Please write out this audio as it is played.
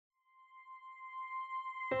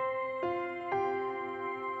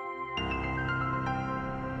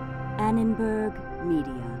Annenberg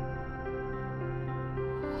Media.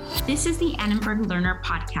 This is the Annenberg Learner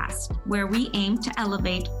Podcast, where we aim to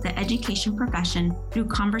elevate the education profession through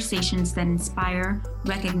conversations that inspire,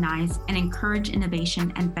 recognize, and encourage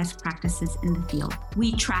innovation and best practices in the field.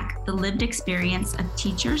 We track the lived experience of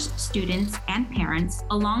teachers, students, and parents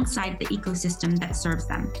alongside the ecosystem that serves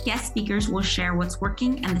them. Guest speakers will share what's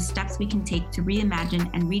working and the steps we can take to reimagine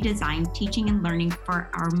and redesign teaching and learning for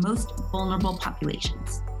our most vulnerable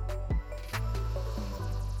populations.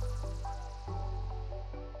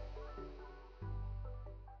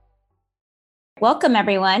 Welcome,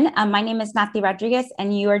 everyone. My name is Nati Rodriguez,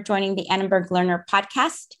 and you are joining the Annenberg Learner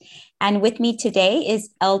Podcast. And with me today is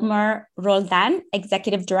Elmer Roldan,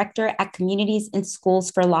 Executive Director at Communities in Schools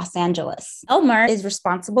for Los Angeles. Elmer is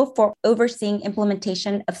responsible for overseeing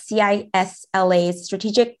implementation of CISLA's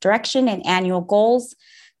strategic direction and annual goals,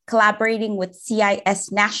 collaborating with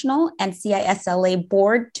CIS National and CISLA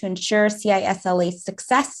Board to ensure CISLA's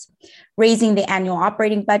success, raising the annual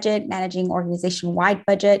operating budget, managing organization-wide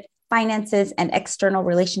budget, finances, and external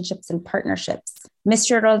relationships and partnerships.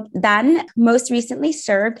 Mr. Roldan most recently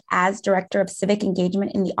served as Director of Civic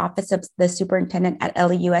Engagement in the Office of the Superintendent at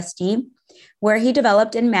LAUSD, where he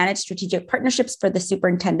developed and managed strategic partnerships for the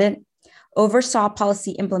superintendent, oversaw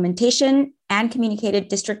policy implementation, and communicated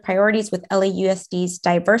district priorities with LAUSD's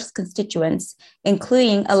diverse constituents,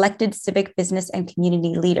 including elected civic, business, and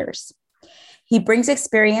community leaders. He brings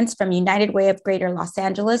experience from United Way of Greater Los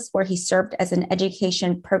Angeles, where he served as an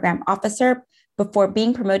education program officer before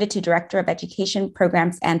being promoted to Director of Education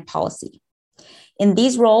Programs and Policy. In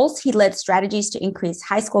these roles, he led strategies to increase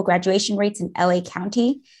high school graduation rates in LA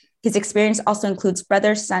County. His experience also includes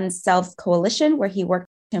Brothers, Sons, Selves Coalition, where he worked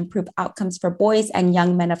to improve outcomes for boys and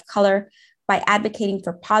young men of color by advocating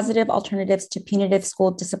for positive alternatives to punitive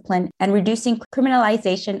school discipline and reducing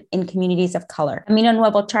criminalization in communities of color. Camino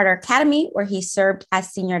Nuevo Charter Academy, where he served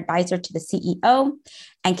as senior advisor to the CEO,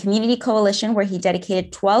 and Community Coalition, where he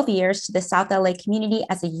dedicated 12 years to the South LA community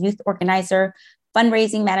as a youth organizer,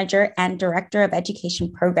 fundraising manager, and director of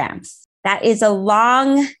education programs. That is a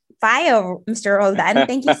long bio, Mr. Roldan.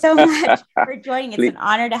 Thank you so much for joining. It's an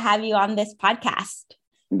honor to have you on this podcast.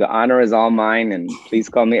 The honor is all mine, and please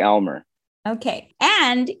call me Elmer. Okay.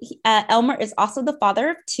 And Elmer is also the father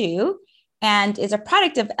of two and is a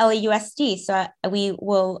product of LAUSD. So we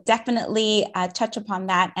will definitely touch upon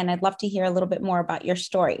that. And I'd love to hear a little bit more about your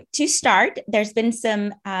story. To start, there's been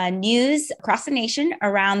some news across the nation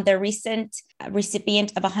around the recent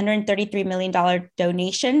recipient of a $133 million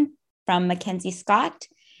donation from Mackenzie Scott.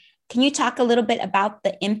 Can you talk a little bit about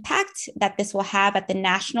the impact that this will have at the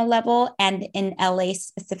national level and in LA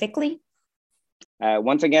specifically?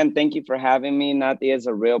 Once again, thank you for having me, Nati. It's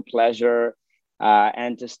a real pleasure.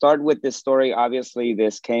 And to start with this story, obviously,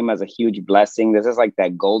 this came as a huge blessing. This is like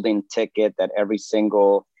that golden ticket that every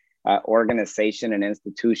single organization and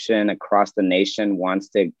institution across the nation wants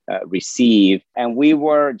to receive. And we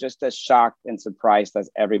were just as shocked and surprised as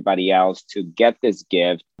everybody else to get this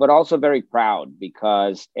gift, but also very proud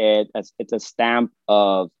because it's a stamp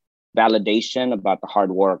of validation about the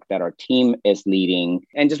hard work that our team is leading.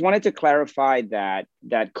 And just wanted to clarify that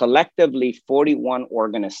collectively 41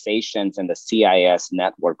 organizations in the CIS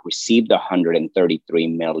network received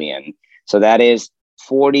 $133 million. So that is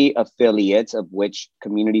 40 affiliates, of which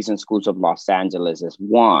Communities and Schools of Los Angeles is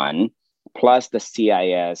one, plus the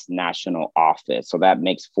CIS national office. So that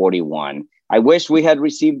makes 41. I wish we had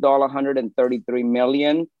received all 133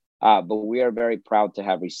 million, but we are very proud to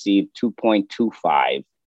have received 2.25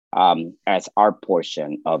 as our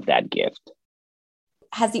portion of that gift.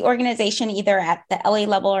 Has the organization, either at the LA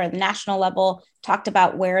level or the national level, talked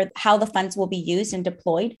about how the funds will be used and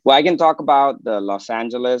deployed? Well, I can talk about the Los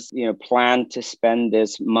Angeles, plan to spend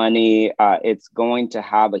this money. It's going to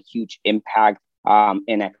have a huge impact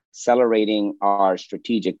in accelerating our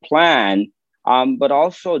strategic plan, but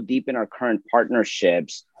also deepen our current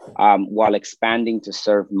partnerships while expanding to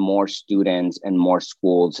serve more students and more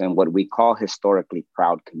schools and what we call historically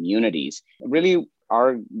proud communities. Really,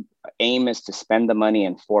 our aim is to spend the money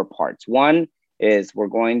in four parts. One is we're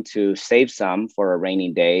going to save some for a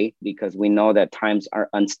rainy day because we know that times are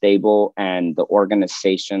unstable and the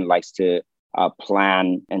organization likes to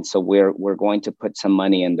plan. And so we're going to put some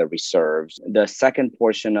money in the reserves. The second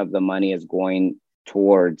portion of the money is going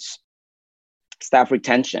towards staff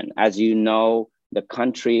retention. As you know, the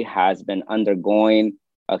country has been undergoing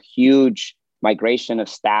a huge migration of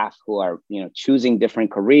staff who are, choosing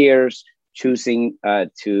different careers, choosing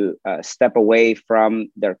to step away from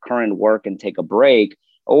their current work and take a break,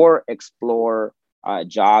 or explore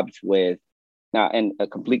jobs in a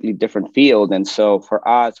completely different field. And so for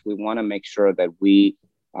us, we want to make sure that we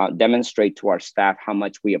demonstrate to our staff how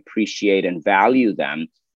much we appreciate and value them,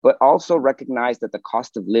 but also recognize that the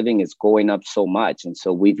cost of living is going up so much. And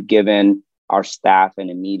so we've given our staff an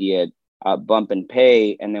immediate bump in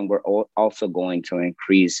pay, and then we're also going to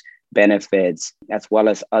increase benefits as well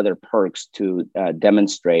as other perks to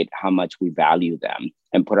demonstrate how much we value them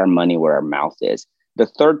and put our money where our mouth is. The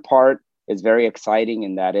third part is very exciting,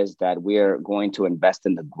 and that is that we're going to invest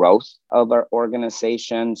in the growth of our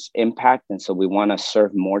organization's impact. And so we want to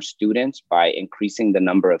serve more students by increasing the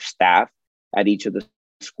number of staff at each of the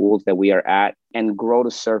schools that we are at, and grow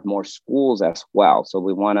to serve more schools as well. So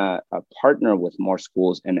we want to partner with more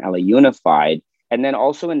schools in LA Unified, and then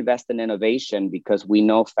also invest in innovation, because we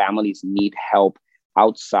know families need help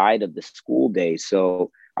outside of the school day.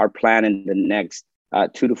 So our plan in the next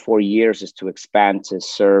 2 to 4 years is to expand to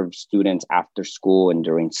serve students after school and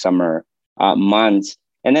during summer months.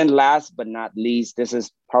 And then last but not least, this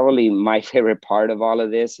is probably my favorite part of all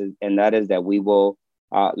of this, and that is that we will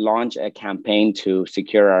launch a campaign to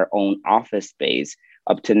secure our own office space.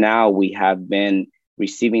 Up to now, we have been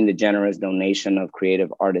receiving the generous donation of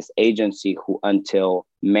Creative Artists Agency, who until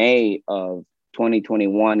May of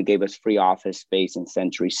 2021 gave us free office space in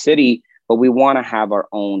Century City. But we want to have our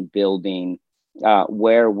own building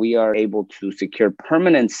where we are able to secure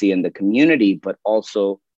permanency in the community, but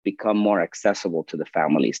also become more accessible to the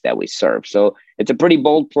families that we serve. So it's a pretty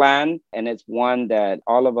bold plan, and it's one that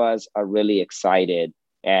all of us are really excited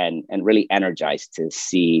and really energized to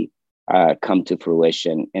see come to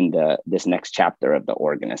fruition in this next chapter of the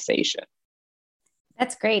organization.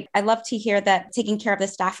 That's great. I love to hear that taking care of the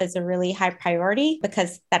staff is a really high priority,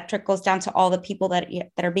 because that trickles down to all the people that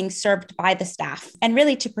are being served by the staff, and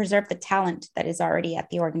really to preserve the talent that is already at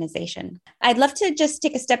the organization. I'd love to just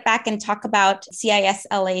take a step back and talk about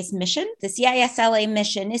CISLA's mission. The CISLA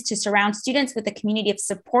mission is to surround students with a community of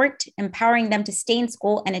support, empowering them to stay in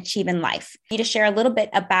school and achieve in life. I need to share a little bit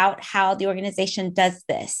about how the organization does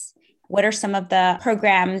this. What are some of the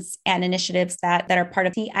programs and initiatives that are part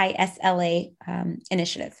of the CISLA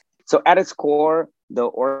initiative? So at its core, the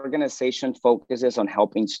organization focuses on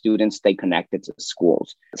helping students stay connected to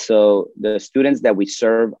schools. So the students that we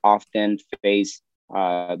serve often face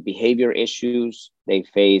behavior issues, they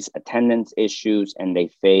face attendance issues, and they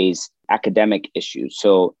face academic issues.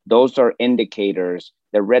 So those are indicators,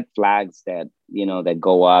 the red flags that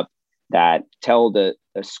go up, that tell the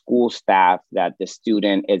school staff that the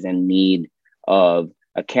student is in need of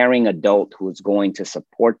a caring adult who is going to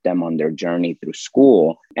support them on their journey through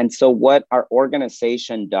school. And so what our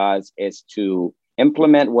organization does is to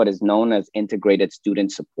implement what is known as integrated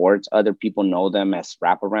student supports. Other people know them as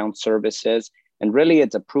wraparound services. And really,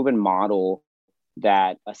 it's a proven model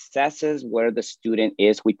that assesses where the student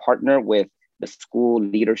is. We partner with the school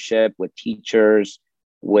leadership, with teachers,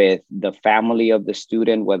 with the family of the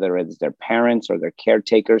student, whether it's their parents or their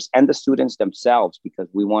caretakers, and the students themselves, because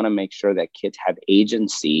we want to make sure that kids have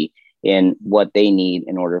agency in what they need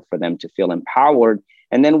in order for them to feel empowered.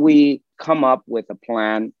 And then we come up with a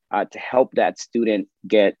plan to help that student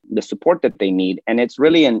get the support that they need. And it's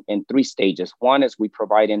really in 3 stages. One is we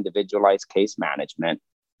provide individualized case management.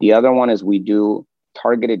 The other one is we do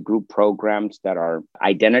targeted group programs that are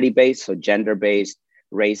identity-based, so gender-based,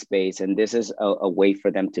 race-based, and this is a way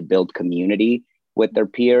for them to build community with their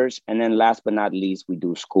peers. And then last but not least, we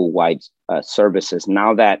do school-wide services.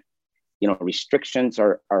 Now that restrictions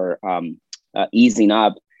are easing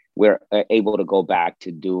up, we're able to go back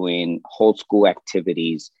to doing whole school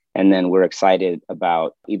activities. And then we're excited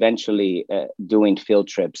about eventually doing field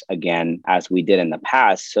trips again, as we did in the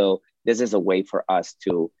past. So this is a way for us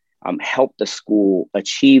to help the school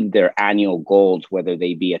achieve their annual goals, whether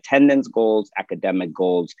they be attendance goals, academic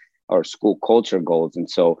goals, or school culture goals. And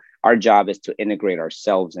so our job is to integrate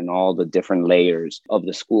ourselves in all the different layers of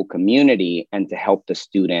the school community, and to help the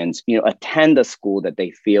students, attend a school that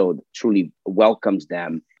they feel truly welcomes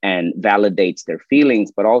them and validates their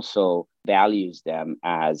feelings, but also values them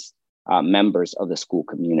as members of the school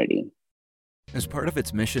community. As part of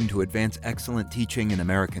its mission to advance excellent teaching in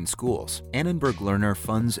American schools, Annenberg Learner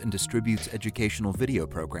funds and distributes educational video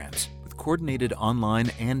programs with coordinated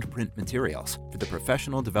online and print materials for the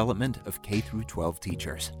professional development of K-12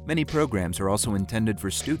 teachers. Many programs are also intended for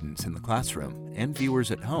students in the classroom and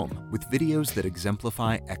viewers at home, with videos that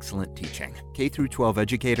exemplify excellent teaching. K-12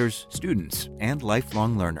 educators, students, and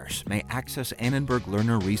lifelong learners may access Annenberg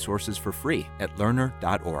Learner resources for free at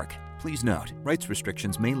learner.org. Please note, rights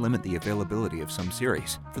restrictions may limit the availability of some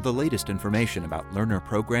series. For the latest information about learner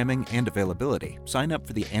programming and availability, sign up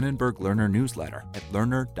for the Annenberg Learner newsletter at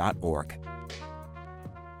learner.org.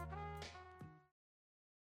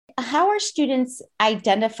 How are students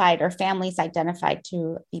identified or families identified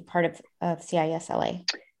to be part of CISLA?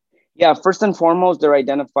 Yeah, first and foremost, they're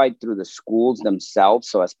identified through the schools themselves.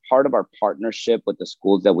 So as part of our partnership with the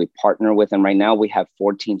schools that we partner with, and right now we have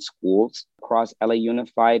 14 schools across LA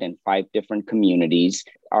Unified and 5 different communities.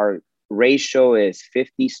 Our ratio is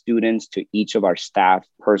 50 students to each of our staff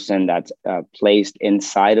person that's placed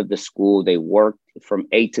inside of the school. They work from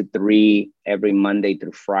 8 to 3 every Monday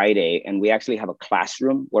through Friday. And we actually have a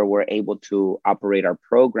classroom where we're able to operate our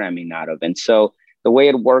programming out of. And so the way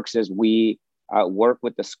it works is we work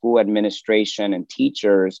with the school administration and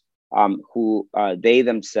teachers who they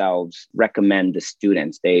themselves recommend the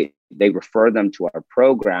students. They refer them to our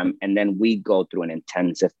program, and then we go through an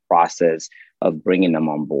intensive process of bringing them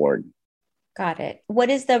on board. Got it. What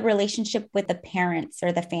is the relationship with the parents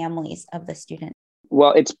or the families of the students?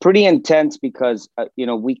 Well, it's pretty intense because,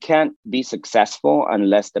 we can't be successful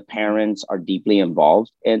unless the parents are deeply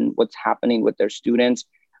involved in what's happening with their students.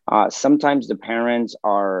 Sometimes the parents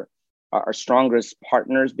are our strongest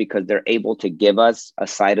partners because they're able to give us a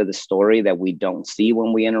side of the story that we don't see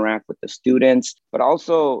when we interact with the students. But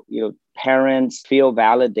also, parents feel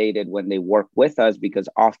validated when they work with us because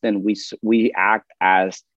often we act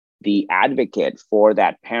as the advocate for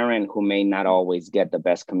that parent who may not always get the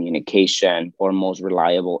best communication or most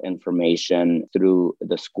reliable information through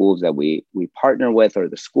the schools that we partner with or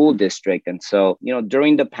the school district. And so,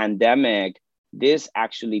 during the pandemic, this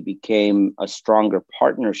actually became a stronger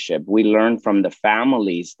partnership. We learned from the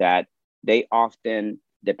families that they often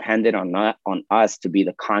depended on us to be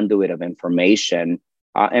the conduit of information,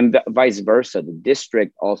 and vice versa. The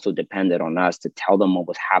district also depended on us to tell them what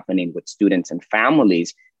was happening with students and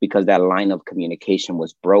families because that line of communication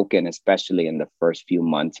was broken, especially in the first few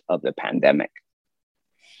months of the pandemic.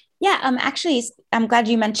 Yeah, actually, I'm glad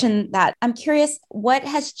you mentioned that. I'm curious, what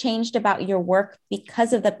has changed about your work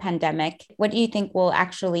because of the pandemic? What do you think will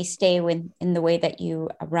actually stay in the way that you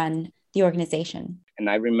run the organization? And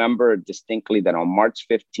I remember distinctly that on March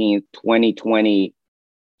 15th, 2020,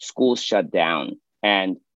 schools shut down.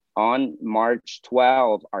 And on March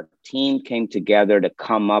 12th, our team came together to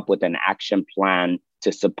come up with an action plan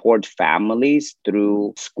to support families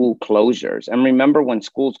through school closures. And remember, when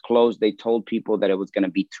schools closed, they told people that it was going to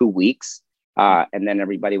be 2 weeks and then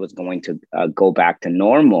everybody was going to go back to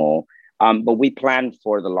normal. But we planned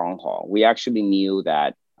for the long haul. We actually knew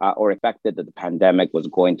that or expected that the pandemic was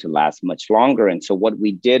going to last much longer. And so what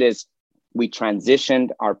we did is we transitioned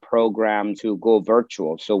our program to go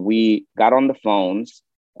virtual. So we got on the phones.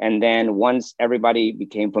 And then once everybody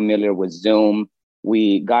became familiar with Zoom,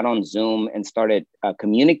 we got on Zoom and started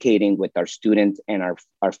communicating with our students and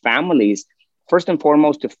our families, first and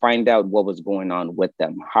foremost, to find out what was going on with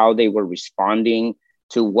them, how they were responding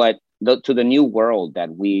to the new world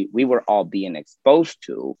that we were all being exposed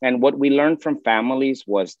to. And what we learned from families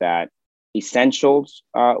was that essentials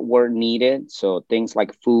were needed. So things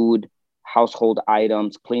like food, household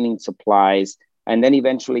items, cleaning supplies, and then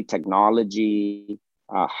eventually technology,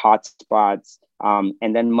 hotspots,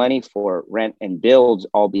 and then money for rent and bills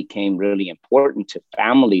all became really important to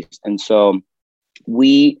families. And so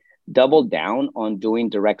we doubled down on doing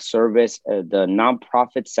direct service. The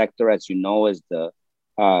nonprofit sector, as you know, is the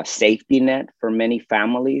safety net for many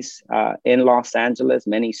families in Los Angeles,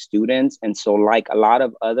 many students. And so like a lot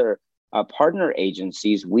of other partner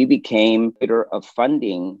agencies, we became leader of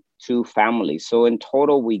funding to families. So in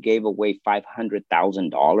total, we gave away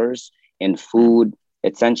 $500,000 in food,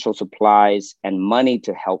 essential supplies, and money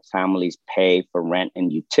to help families pay for rent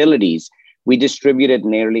and utilities. We distributed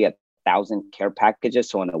nearly 1,000 care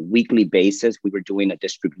packages. So on a weekly basis, we were doing a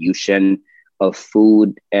distribution of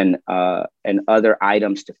food and other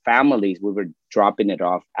items to families. We were dropping it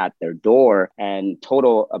off at their door, and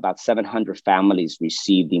total about 700 families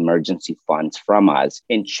received emergency funds from us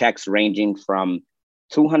in checks ranging from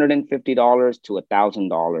 $250 to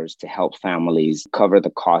 $1,000 to help families cover the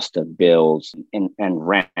cost of bills and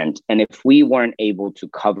rent. And if we weren't able to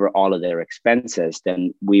cover all of their expenses,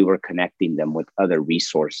 then we were connecting them with other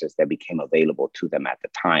resources that became available to them at the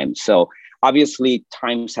time. So obviously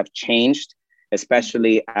times have changed,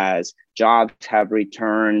 especially as jobs have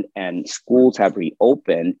returned and schools have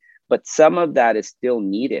reopened. But some of that is still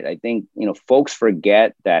needed. I think, folks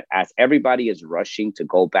forget that as everybody is rushing to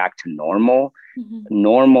go back to normal,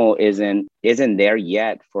 normal isn't there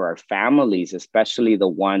yet for our families, especially the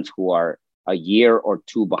ones who are a year or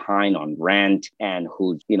two behind on rent and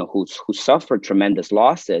who suffer tremendous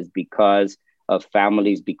losses because of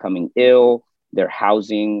families becoming ill, their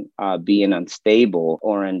housing being unstable,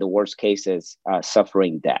 or in the worst cases,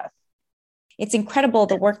 suffering death. it's incredible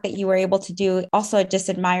the work that you were able to do. Also, I just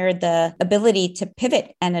admire the ability to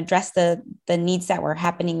pivot and address the needs that were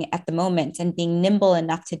happening at the moment and being nimble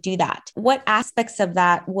enough to do that. What aspects of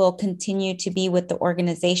that will continue to be with the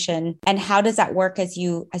organization, and how does that work as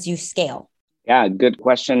you scale? Yeah, good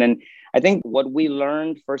question. And I think what we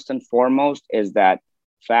learned first and foremost is that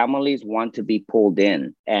families want to be pulled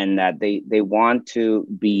in, and that they want to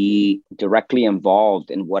be directly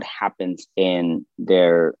involved in what happens in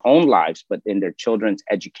their own lives, but in their children's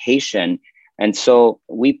education. And so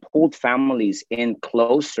we pulled families in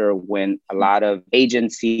closer when a lot of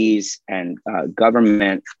agencies and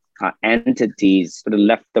government entities sort of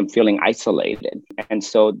left them feeling isolated. And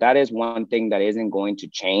so that is one thing that isn't going to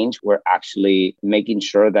change. We're actually making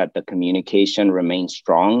sure that the communication remains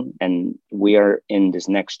strong. And we are in this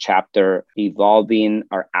next chapter evolving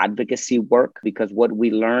our advocacy work, because what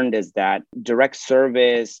we learned is that direct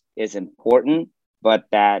service is important, but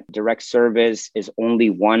that direct service is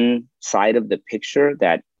only one side of the picture.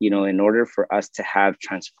 That, in order for us to have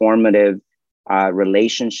transformative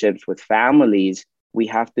relationships with families, we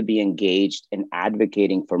have to be engaged in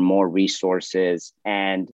advocating for more resources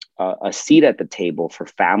and a seat at the table for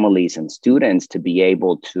families and students to be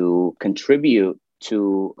able to contribute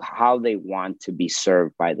to how they want to be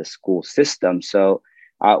served by the school system. So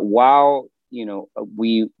while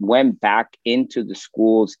we went back into the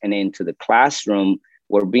schools and into the classroom,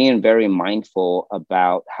 we're being very mindful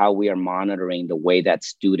about how we are monitoring the way that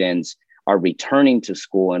students are returning to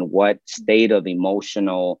school and what state of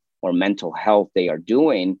emotional or mental health they are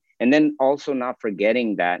doing. And then also not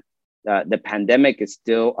forgetting that the pandemic is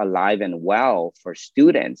still alive and well for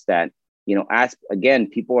students, that, as again,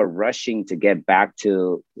 people are rushing to get back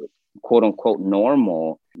to quote unquote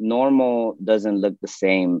normal. Normal doesn't look the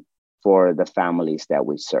same for the families that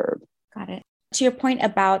we serve. Got it. To your point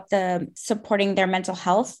about the supporting their mental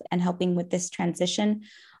health and helping with this transition,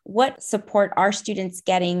 what support are students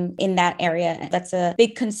getting in that area? That's a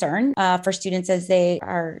big concern for students as they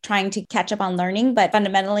are trying to catch up on learning. But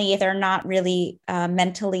fundamentally, if they're not really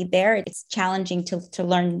mentally there, it's challenging to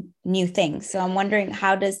learn new things. So I'm wondering,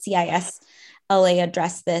 how does CISLA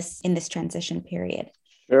address this in this transition period?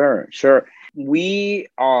 Sure. We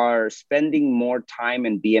are spending more time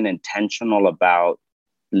and being intentional about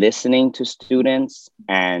listening to students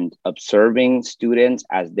and observing students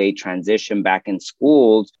as they transition back in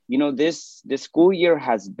schools. This school year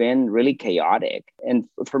has been really chaotic. And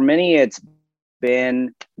for many, it's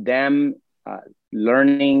been them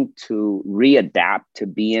learning to readapt to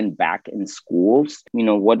being back in schools.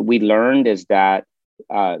 What we learned is that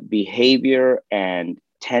behavior and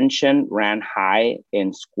tension ran high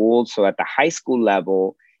in schools. So at the high school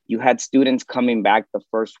level, you had students coming back the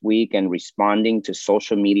first week and responding to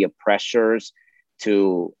social media pressures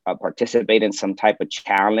to participate in some type of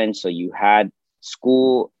challenge. So you had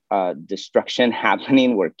school destruction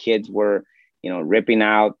happening, where kids were, ripping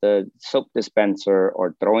out the soap dispenser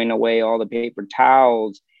or throwing away all the paper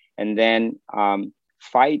towels. And then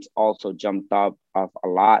fights also jumped up a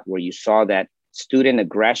lot, where you saw that student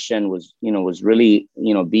aggression was really,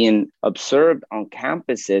 being observed on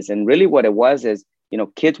campuses. And really what it was is,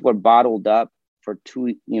 kids were bottled up for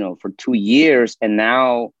 2 years. And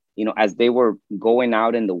now, as they were going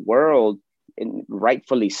out in the world, and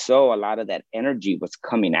rightfully so, a lot of that energy was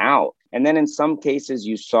coming out. And then in some cases,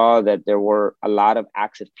 you saw that there were a lot of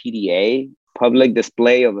acts of PDA, public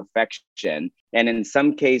display of affection. And in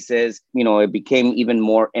some cases, it became even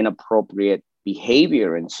more inappropriate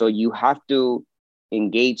behavior. And so you have to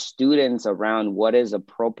engage students around what is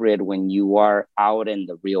appropriate when you are out in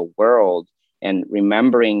the real world. And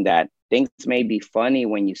remembering that things may be funny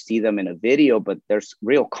when you see them in a video, but there's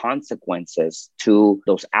real consequences to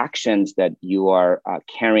those actions that you are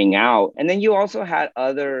carrying out. And then you also had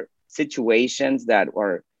other situations that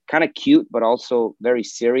were kind of cute, but also very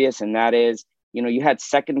serious. And that is, you had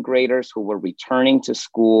second graders who were returning to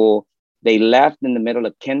school. They left in the middle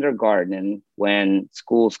of kindergarten when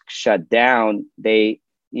schools shut down. They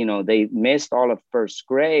missed all of first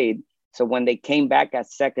grade. So when they came back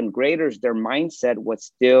as second graders, their mindset was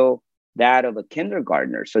still that of a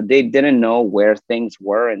kindergartner. So they didn't know where things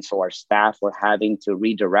were. And so our staff were having to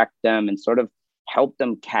redirect them and sort of help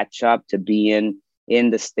them catch up to being in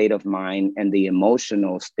the state of mind and the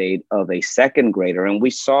emotional state of a second grader. And we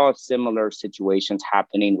saw similar situations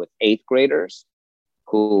happening with eighth graders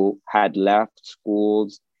who had left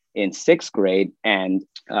schools in sixth grade, and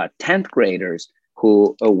 10th graders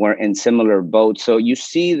who were in similar boats. So you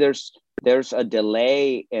see there's a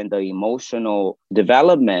delay in the emotional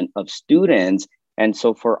development of students. And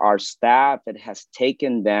so for our staff, it has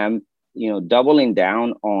taken them doubling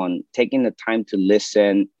down on taking the time to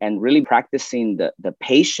listen and really practicing the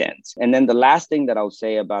patience. And then the last thing that I'll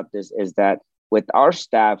say about this is that with our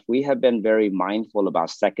staff, we have been very mindful about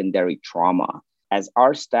secondary trauma. As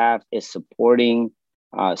our staff is supporting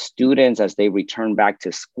students as they return back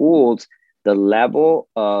to schools, the level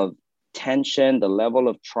of tension, the level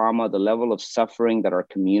of trauma, the level of suffering that our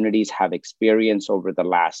communities have experienced over the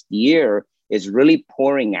last year is really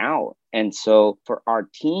pouring out. And so for our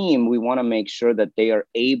team, we want to make sure that they are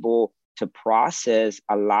able to process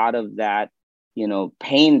a lot of that,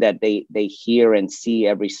 pain that they hear and see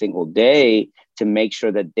every single day, to make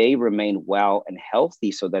sure that they remain well and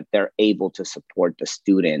healthy so that they're able to support the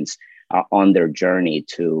students on their journey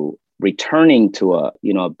to returning to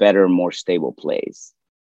a better, more stable place.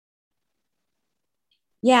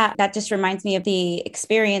 Yeah, that just reminds me of the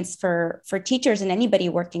experience for teachers and anybody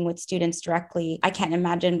working with students directly. I can't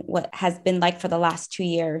imagine what has been like for the last 2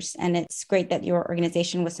 years. And it's great that your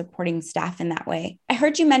organization was supporting staff in that way. I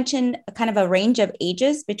heard you mention kind of a range of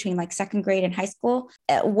ages between like second grade and high school.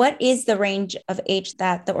 What is the range of age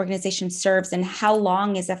that the organization serves, and how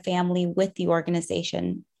long is a family with the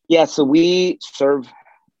organization? Yeah, so we serve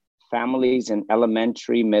families in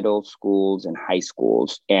elementary, middle schools, and high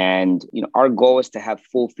schools. And our goal is to have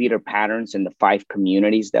full feeder patterns in the 5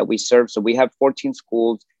 communities that we serve. So we have 14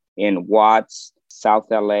 schools in Watts, South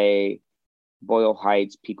LA, Boyle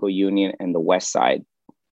Heights, Pico Union, and the West Side.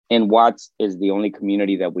 And Watts is the only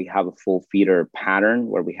community that we have a full feeder pattern,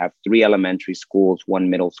 where we have 3 elementary schools, 1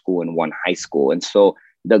 middle school, and 1 high school. And so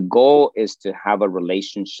the goal is to have a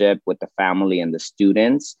relationship with the family and the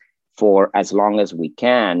students for as long as we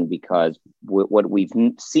can, because what we've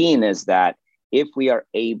seen is that if we are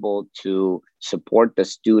able to support the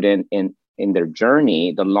student in their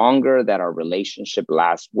journey, the longer that our relationship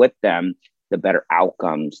lasts with them, the better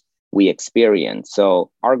outcomes we experience. So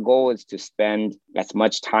our goal is to spend as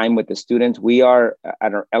much time with the students. We are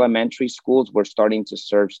at our elementary schools, we're starting to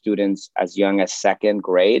serve students as young as 2nd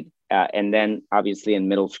grade. And then obviously in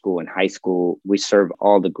middle school and high school, we serve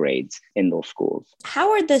all the grades in those schools. How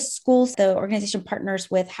are the schools the organization partners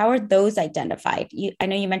with, how are those identified? I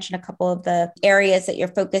know you mentioned a couple of the areas that you're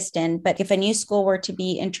focused in, but if a new school were to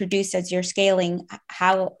be introduced as you're scaling,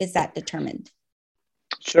 how is that determined?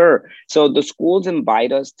 Sure. So the schools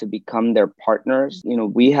invite us to become their partners.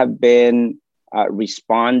 We have been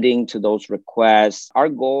responding to those requests. Our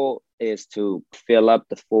goal is to fill up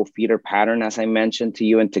the full feeder pattern, as I mentioned to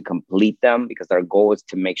you, and to complete them, because our goal is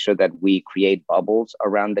to make sure that we create bubbles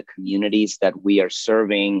around the communities that we are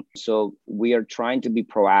serving. So we are trying to be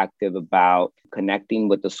proactive about connecting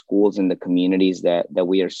with the schools and the communities that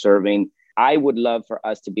we are serving. I would love for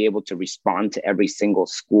us to be able to respond to every single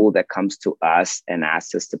school that comes to us and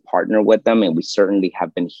asks us to partner with them. And we certainly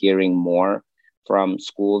have been hearing more from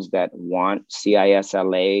schools that want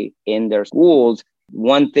CISLA in their schools.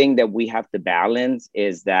 One thing that we have to balance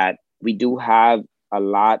is that we do have a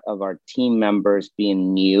lot of our team members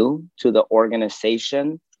being new to the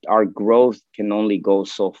organization. Our growth can only go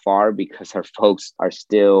so far because our folks are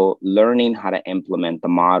still learning how to implement the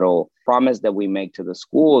model. Promise that we make to the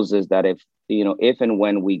schools is that if and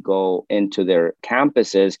when we go into their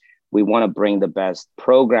campuses, we want to bring the best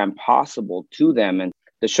program possible to them. And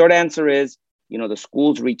the short answer is, the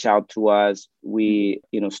schools reach out to us. We,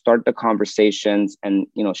 start the conversations and,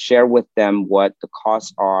 share with them what the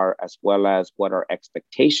costs are, as well as what our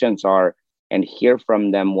expectations are, and hear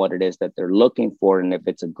from them what it is that they're looking for. And if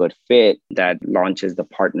it's a good fit, that launches the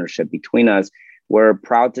partnership between us. We're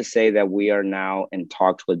proud to say that we are now in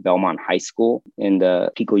talks with Belmont High School in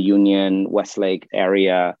the Pico Union, Westlake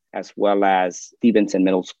area, as well as Stevenson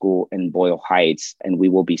Middle School in Boyle Heights. And we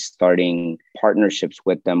will be starting partnerships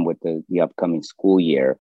with them with the upcoming school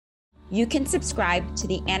year. You can subscribe to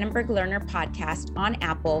the Annenberg Learner podcast on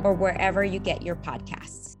Apple or wherever you get your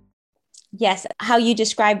podcasts. Yes, how you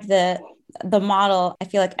described the model, I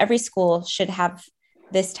feel like every school should have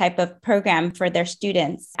this type of program for their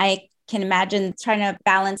students. I can imagine trying to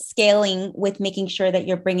balance scaling with making sure that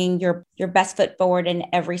you're bringing your best foot forward in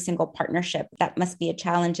every single partnership. That must be a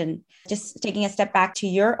challenge. And just taking a step back to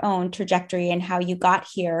your own trajectory and how you got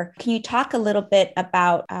here, can you talk a little bit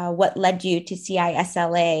about what led you to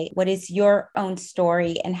CISLA? What is your own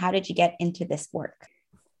story and how did you get into this work?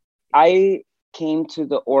 I came to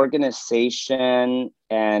the organization,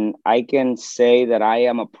 and I can say that I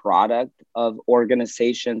am a product of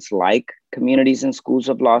organizations like Communities and Schools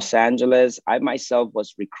of Los Angeles. I myself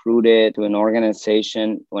was recruited to an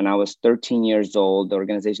organization when I was 13 years old. The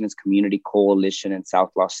organization is Community Coalition in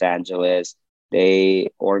South Los Angeles. They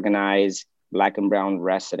organize Black and Brown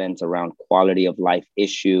residents around quality of life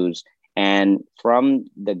issues. And from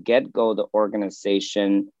the get-go, the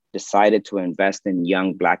organization decided to invest in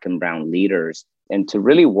young Black and Brown leaders and to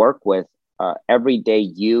really work with everyday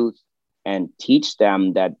youth and teach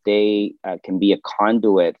them that they can be a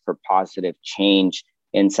conduit for positive change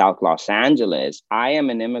in South Los Angeles. I am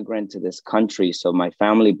an immigrant to this country. So my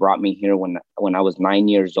family brought me here when I was 9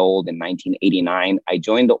 years old in 1989. I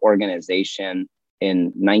joined the organization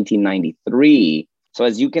in 1993. So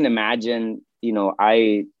as you can imagine,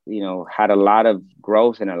 I had a lot of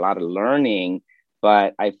growth and a lot of learning,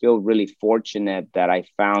 but I feel really fortunate that I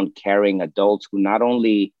found caring adults who not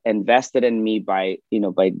only invested in me by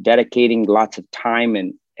dedicating lots of time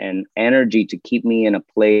and energy to keep me in a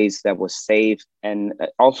place that was safe, and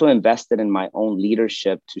also invested in my own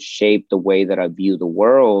leadership to shape the way that I view the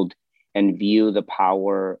world and view the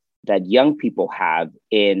power that young people have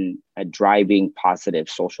in driving positive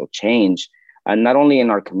social change, not only in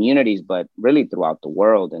our communities, but really throughout the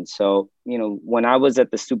world. And so, when I was at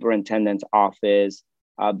the superintendent's office,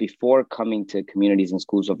 before coming to Communities and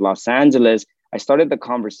Schools of Los Angeles, I started the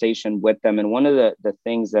conversation with them. And one of the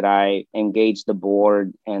things that I engaged the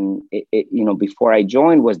board and, before I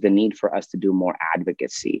joined was the need for us to do more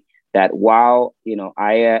advocacy. That while,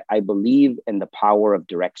 I believe in the power of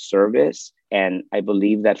direct service, and I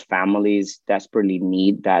believe that families desperately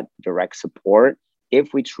need that direct support,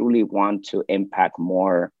 if we truly want to impact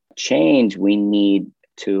more change, we need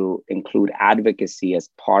to include advocacy as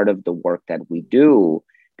part of the work that we do,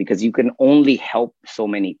 because you can only help so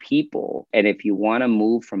many people. And if you want to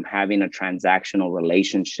move from having a transactional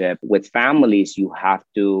relationship with families, you have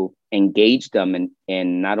to engage them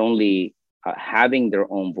in not only having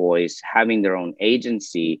their own voice, having their own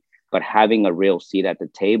agency, but having a real seat at the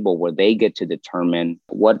table where they get to determine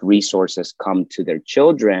what resources come to their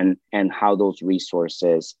children and how those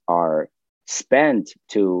resources are spent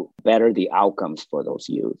to better the outcomes for those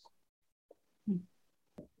youth.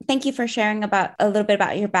 Thank you for sharing a little bit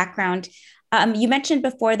about your background. You mentioned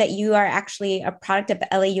before that you are actually a product of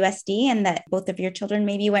LAUSD and that both of your children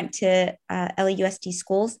maybe went to LAUSD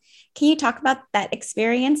schools. Can you talk about that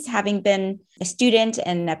experience, having been a student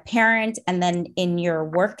and a parent, and then in your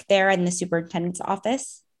work there in the superintendent's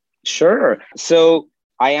office? Sure. So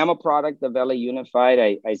I am a product of LA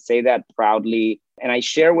Unified. I say that proudly. And I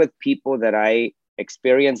share with people that I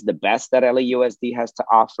experience the best that LAUSD has to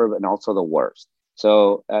offer, but also the worst.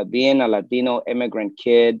 So being a Latino immigrant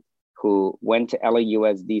kid who went to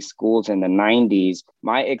LAUSD schools in the 90s,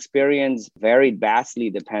 my experience varied vastly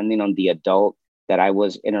depending on the adult that I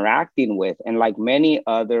was interacting with. And like many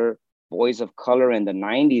other boys of color in the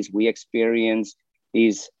 90s, we experienced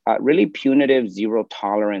these really punitive zero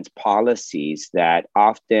tolerance policies that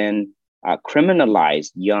often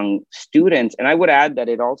criminalized young students. And I would add that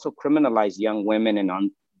it also criminalized young women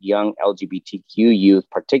and young LGBTQ youth,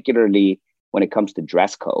 particularly when it comes to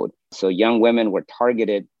dress code. So young women were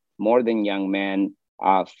targeted more than young men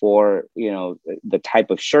for, the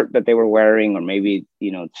type of shirt that they were wearing, or maybe,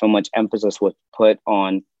 so much emphasis was put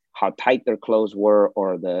on how tight their clothes were,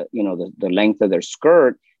 or the length of their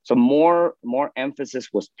skirt. So more emphasis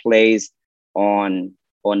was placed on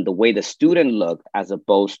the way the student looked, as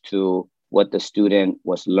opposed to what the student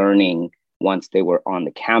was learning once they were on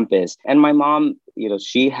the campus. And my mom,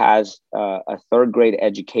 she has a third grade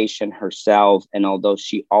education herself. And although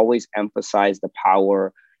she always emphasized the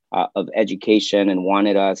power of education and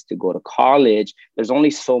wanted us to go to college, there's only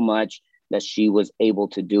so much that she was able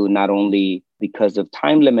to do, not only because of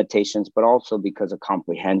time limitations, but also because of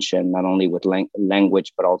comprehension, not only with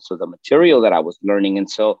language, but also the material that I was learning. And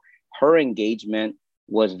so her engagement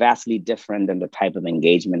was vastly different than the type of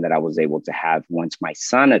engagement that I was able to have once my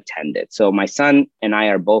son attended. So my son and I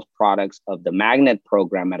are both products of the magnet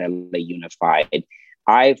program at LA Unified.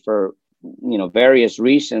 I, for various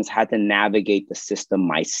reasons, had to navigate the system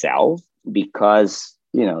myself, because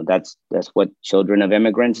that's what children of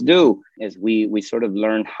immigrants do, is we sort of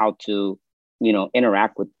learn how to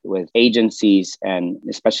interact with agencies and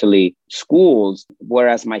especially schools.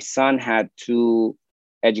 Whereas my son had two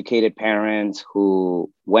educated parents who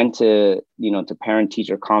went to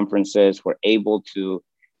parent-teacher conferences, were able to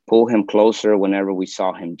pull him closer whenever we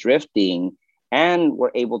saw him drifting, and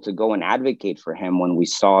were able to go and advocate for him when we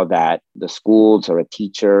saw that the schools or a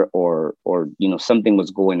teacher or something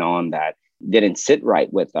was going on that didn't sit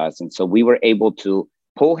right with us. And so we were able to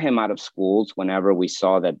pull him out of schools whenever we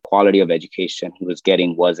saw that quality of education he was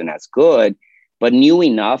getting wasn't as good, but knew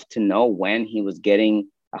enough to know when he was getting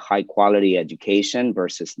a high quality education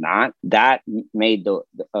versus not. That made the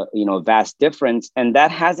vast difference. And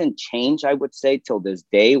that hasn't changed, I would say, till this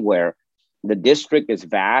day, where the district is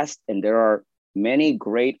vast and there are many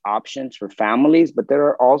great options for families, but there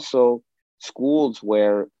are also schools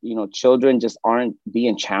where, children just aren't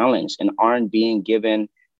being challenged and aren't being given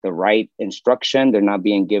the right instruction. They're not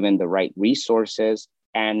being given the right resources.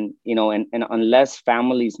 And, and unless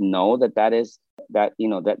families know that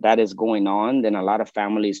is going on, then a lot of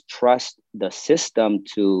families trust the system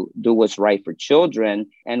to do what's right for children.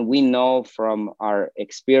 And we know from our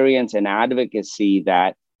experience and advocacy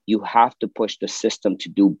that you have to push the system to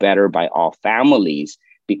do better by all families,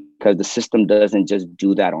 because the system doesn't just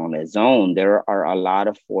do that on its own. There are a lot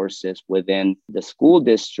of forces within the school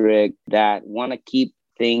district that want to keep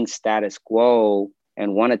things status quo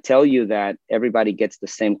and want to tell you that everybody gets the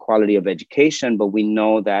same quality of education. But we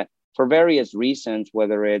know that for various reasons,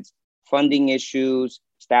 whether it's funding issues,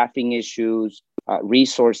 staffing issues,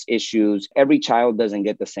 resource issues, every child doesn't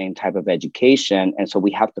get the same type of education. And so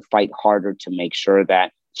we have to fight harder to make sure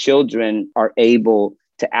that children are able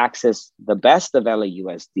to access the best of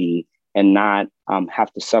LAUSD and not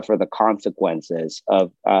have to suffer the consequences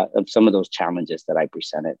of some of those challenges that I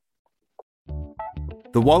presented.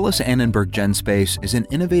 The Wallace-Annenberg Gen Space is an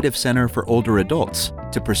innovative center for older adults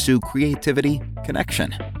to pursue creativity,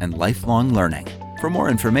 connection, and lifelong learning. For more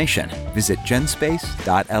information, visit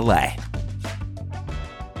genspace.la.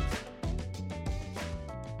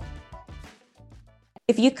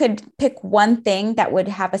 If you could pick one thing that would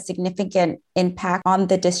have a significant impact on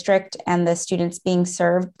the district and the students being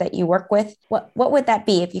served that you work with, what would that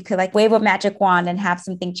be? If you could wave a magic wand and have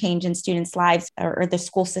something change in students' lives or the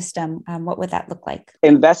school system, what would that look like?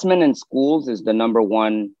 Investment in schools is the number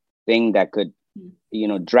one thing that could,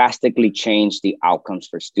 drastically change the outcomes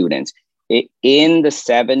for students. In the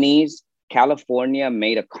 70s, California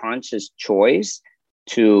made a conscious choice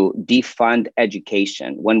to defund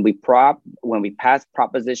education. When we passed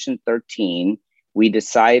Proposition 13, we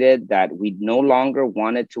decided that we no longer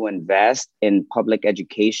wanted to invest in public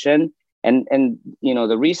education. And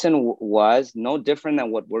the reason was no different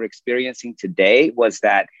than what we're experiencing today, was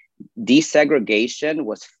that desegregation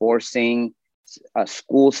was forcing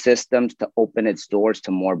school systems to open its doors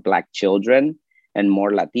to more Black children and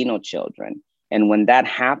more Latino children. And when that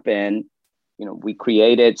happened, we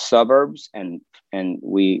created suburbs and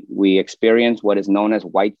we experienced what is known as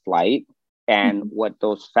white flight. And what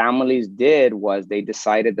those families did was they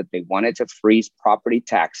decided that they wanted to freeze property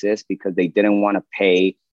taxes because they didn't want to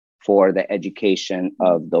pay for the education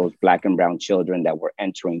of those Black and brown children that were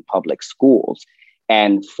entering public schools.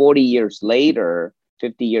 And 40 years later,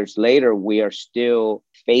 50 years later, we are still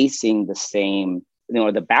facing the same,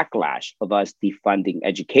 the backlash of us defunding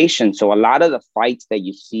education. So a lot of the fights that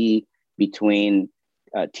you see between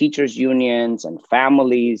teachers' unions and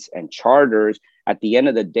families and charters, at the end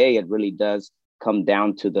of the day, it really does come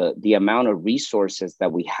down to the amount of resources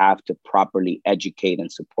that we have to properly educate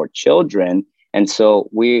and support children. And so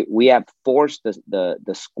we have forced the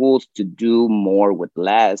schools to do more with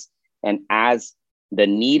less. And as the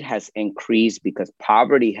need has increased because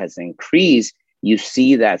poverty has increased, you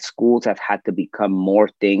see that schools have had to become more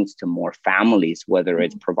things to more families, whether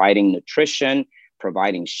it's providing nutrition,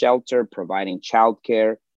 providing shelter, providing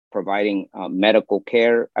childcare, providing medical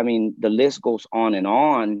care. I mean, the list goes on and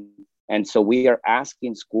on. And so we are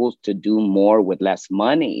asking schools to do more with less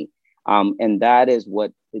money. And that is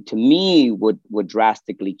what, to me, would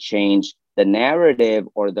drastically change the narrative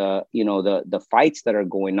or the fights that are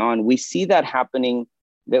going on. We see that happening,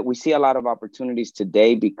 that we see a lot of opportunities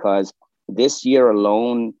today because this year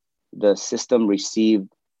alone, the system received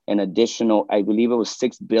an additional, I believe it was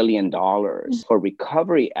 $6 billion for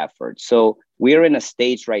recovery efforts. So we're in a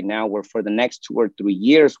stage right now where for the next 2 or 3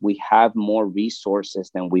 years, we have more resources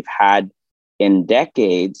than we've had in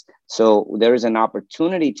decades. So there is an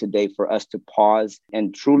opportunity today for us to pause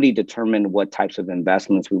and truly determine what types of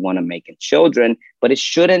investments we want to make in children. But it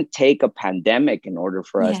shouldn't take a pandemic in order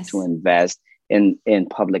for us to invest in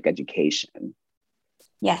public education.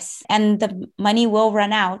 Yes. And the money will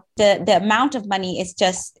run out. The amount of money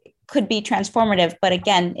could be transformative, but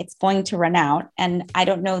again, it's going to run out. And I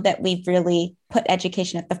don't know that we've really put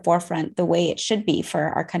education at the forefront the way it should be for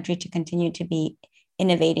our country to continue to be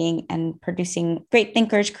innovating and producing great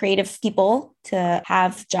thinkers, creative people to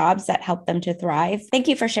have jobs that help them to thrive. Thank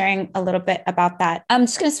you for sharing a little bit about that. I'm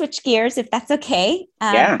just going to switch gears if that's okay.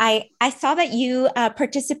 I saw that you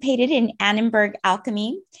participated in Annenberg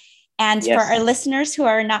Alchemy. And for our listeners who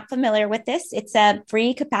are not familiar with this, it's a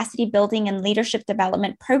free capacity building and leadership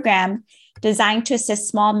development program designed to assist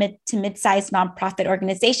small to mid-sized nonprofit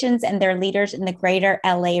organizations and their leaders in the greater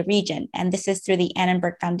LA region. And this is through the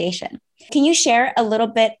Annenberg Foundation. Can you share a little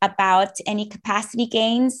bit about any capacity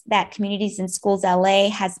gains that Communities in Schools LA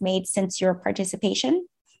has made since your participation?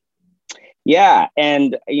 Yeah.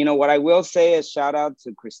 And, what I will say is shout out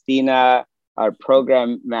to Christina, our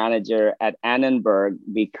program manager at Annenberg,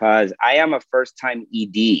 because I am a first-time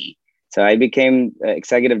ED. So I became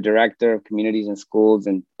executive director of communities and schools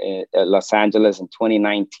in Los Angeles in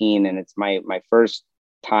 2019. And it's my first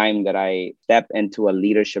time that I step into a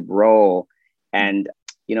leadership role. And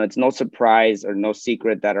it's no surprise or no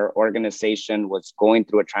secret that our organization was going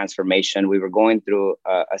through a transformation. We were going through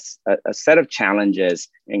a set of challenges,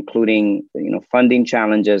 including, funding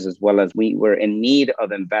challenges, as well as we were in need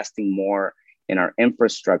of investing more in our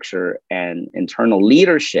infrastructure and internal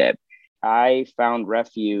leadership. I found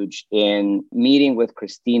refuge in meeting with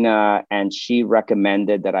Christina, and she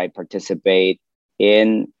recommended that I participate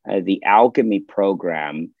in the Alchemy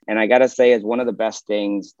program. And I got to say, it's one of the best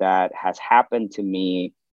things that has happened to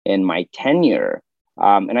me in my tenure.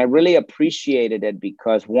 And I really appreciated it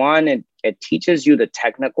because, one, it teaches you the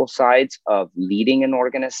technical sides of leading an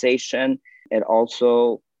organization. It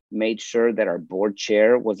also made sure that our board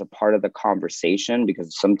chair was a part of the conversation,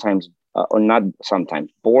 because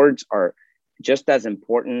boards are just as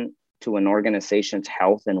important to an organization's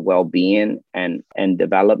health and well-being and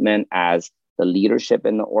development as the leadership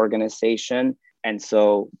in the organization. And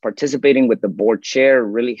so participating with the board chair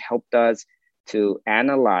really helped us to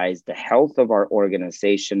analyze the health of our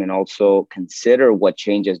organization and also consider what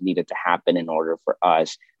changes needed to happen in order for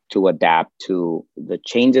us to adapt to the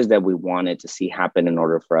changes that we wanted to see happen in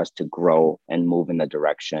order for us to grow and move in the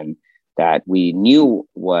direction that we knew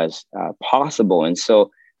was possible. And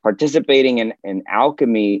so participating in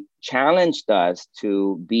Alchemy challenged us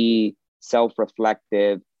to be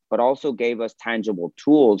self-reflective, but also gave us tangible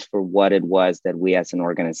tools for what it was that we as an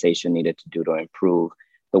organization needed to do to improve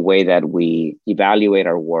the way that we evaluate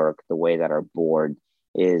our work, the way that our board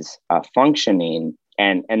is functioning.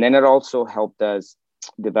 And then it also helped us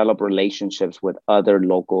develop relationships with other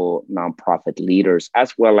local nonprofit leaders,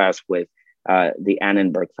 as well as with the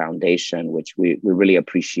Annenberg Foundation, which we really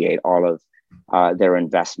appreciate all of their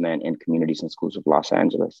investment in communities and schools of Los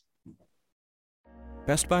Angeles.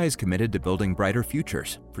 Best Buy is committed to building brighter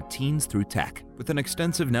futures for teens through tech. With an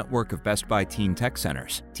extensive network of Best Buy Teen Tech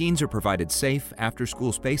Centers, teens are provided safe,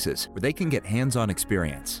 after-school spaces where they can get hands-on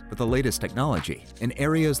experience with the latest technology in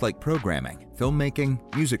areas like programming, filmmaking,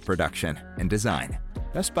 music production, and design.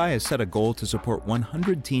 Best Buy has set a goal to support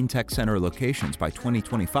 100 Teen Tech Center locations by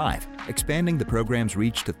 2025, expanding the program's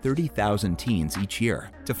reach to 30,000 teens each year.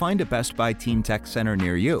 To find a Best Buy Teen Tech Center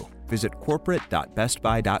near you, visit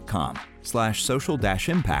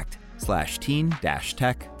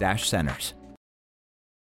corporate.bestbuy.com/social-impact/teen-tech-centers.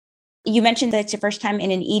 You mentioned that it's your first time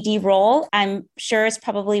in an ED role. I'm sure it's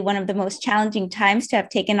probably one of the most challenging times to have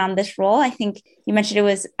taken on this role. I think you mentioned it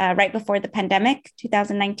was right before the pandemic,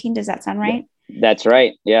 2019. Does that sound right? That's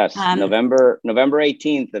right. Yes. November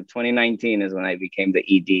 18th of 2019 is when I became the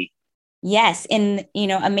ED. Yes, in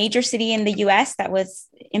a major city in the US that was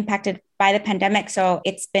impacted by the pandemic. So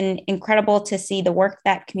it's been incredible to see the work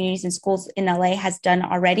that communities and schools in LA has done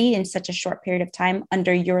already in such a short period of time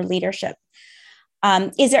under your leadership.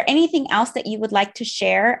 Is there anything else that you would like to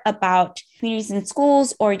share about communities and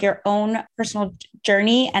schools or your own personal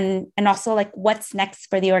journey, and also like what's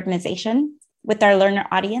next for the organization with our learner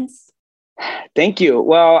audience? Thank you.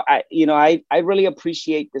 Well, I really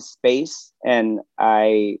appreciate this space, and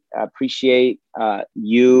I appreciate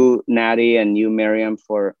you, Natty, and you, Miriam,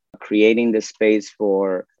 for creating this space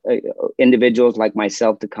for individuals like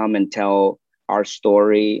myself to come and tell our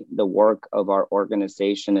story. The work of our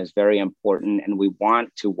organization is very important, and we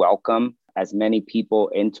want to welcome as many people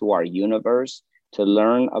into our universe to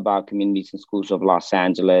learn about communities and schools of Los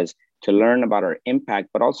Angeles, to learn about our impact,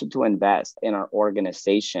 but also to invest in our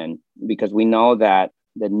organization, because we know that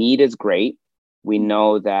the need is great. We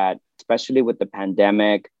know that, especially with the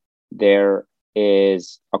pandemic, there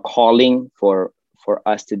is a calling for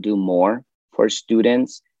us to do more for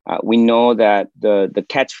students. We know that the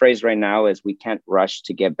catchphrase right now is we can't rush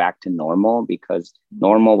to get back to normal, because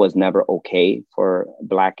normal was never okay for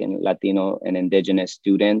Black and Latino and Indigenous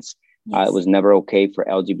students. Yes. It was never okay for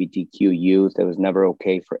LGBTQ youth. It was never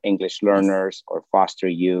okay for English learners or foster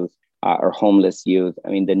youth or homeless youth. I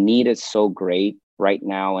mean, the need is so great right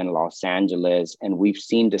now in Los Angeles, and we've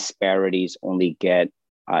seen disparities only get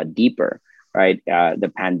deeper, right?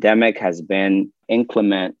 The pandemic has been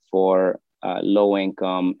inclement for low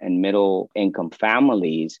income and middle income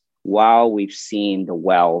families, while we've seen the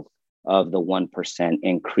wealth of the 1%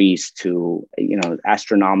 increase to,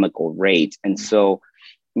 astronomical rates. And so,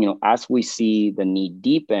 as we see the need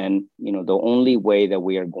deepen, the only way that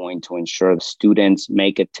we are going to ensure the students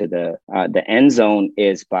make it to the end zone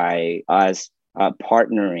is by us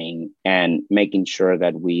partnering and making sure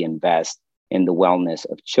that we invest in the wellness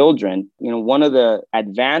of children. One of the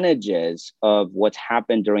advantages of what's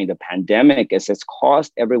happened during the pandemic is it's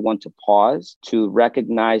caused everyone to pause to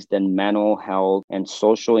recognize that mental health and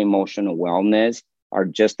social emotional wellness are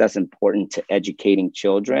just as important to educating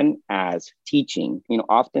children as teaching.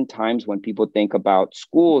 Oftentimes when people think about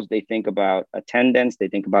schools, they think about attendance, they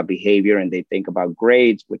think about behavior, and they think about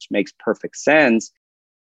grades, which makes perfect sense.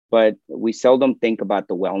 But we seldom think about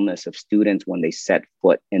the wellness of students when they set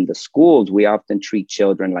foot in the schools. We often treat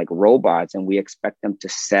children like robots, and we expect them to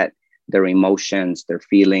set their emotions, their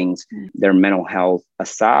feelings, their mental health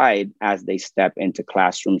aside as they step into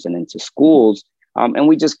classrooms and into schools. And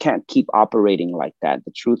we just can't keep operating like that.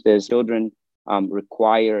 The truth is, children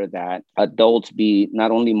require that adults be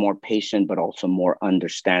not only more patient, but also more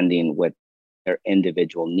understanding with their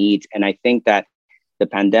individual needs. And I think that the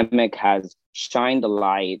pandemic has shined a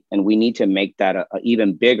light, and we need to make that an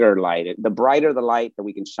even bigger light. The brighter the light that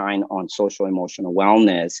we can shine on social emotional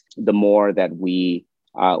wellness, the more that we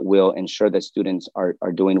will ensure that students are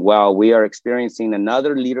doing well. We are experiencing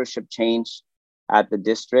another leadership change at the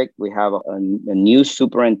district. We have a new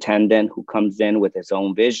superintendent who comes in with his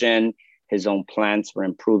own vision, his own plans for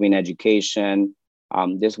improving education.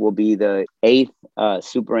 This will be the 8th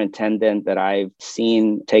superintendent that I've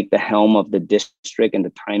seen take the helm of the district in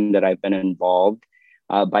the time that I've been involved.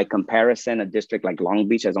 By comparison, a district like Long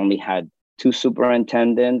Beach has only had 2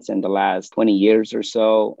 superintendents in the last 20 years or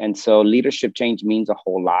so. And so leadership change means a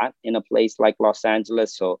whole lot in a place like Los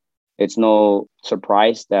Angeles. So it's no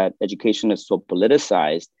surprise that education is so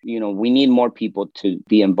politicized. We need more people to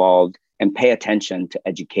be involved and pay attention to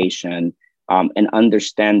education and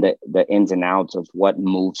understand the ins and outs of what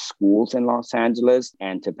moves schools in Los Angeles,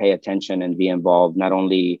 and to pay attention and be involved not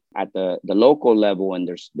only at the local level in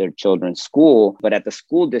their children's school, but at the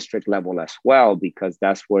school district level as well, because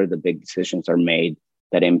that's where the big decisions are made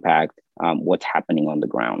that impact what's happening on the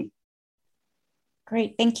ground.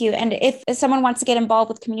 Great, thank you. And if someone wants to get involved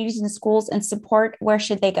with communities and schools and support, where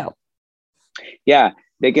should they go? Yeah,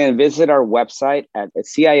 they can visit our website at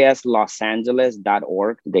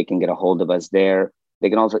CISLOsangeles.org. They can get a hold of us there. They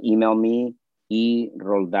can also email me,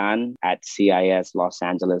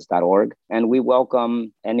 eroldan@CISLOsangeles.org. And we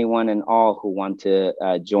welcome anyone and all who want to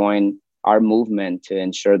join our movement to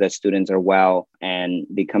ensure that students are well and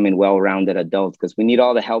becoming well-rounded adults, because we need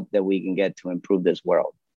all the help that we can get to improve this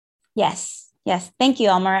world. Yes. Thank you,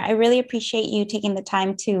 Elmer. I really appreciate you taking the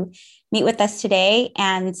time to meet with us today.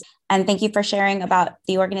 And thank you for sharing about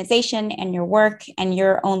the organization and your work and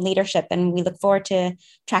your own leadership. And we look forward to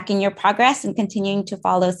tracking your progress and continuing to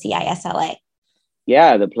follow CISLA.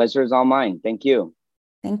 Yeah, the pleasure is all mine. Thank you.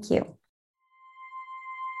 Thank you.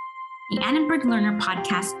 The Annenberg Learner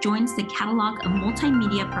podcast joins the catalog of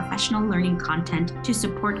multimedia professional learning content to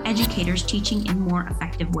support educators teaching in more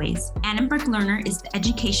effective ways. Annenberg Learner is the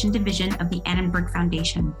education division of the Annenberg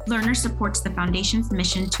Foundation. Learner supports the foundation's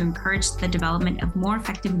mission to encourage the development of more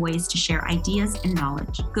effective ways to share ideas and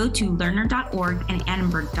knowledge. Go to learner.org and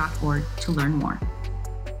annenberg.org to learn more.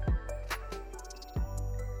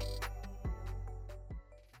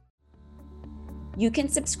 You can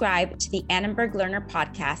subscribe to the Annenberg Learner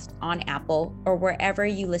podcast on Apple or wherever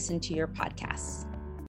you listen to your podcasts.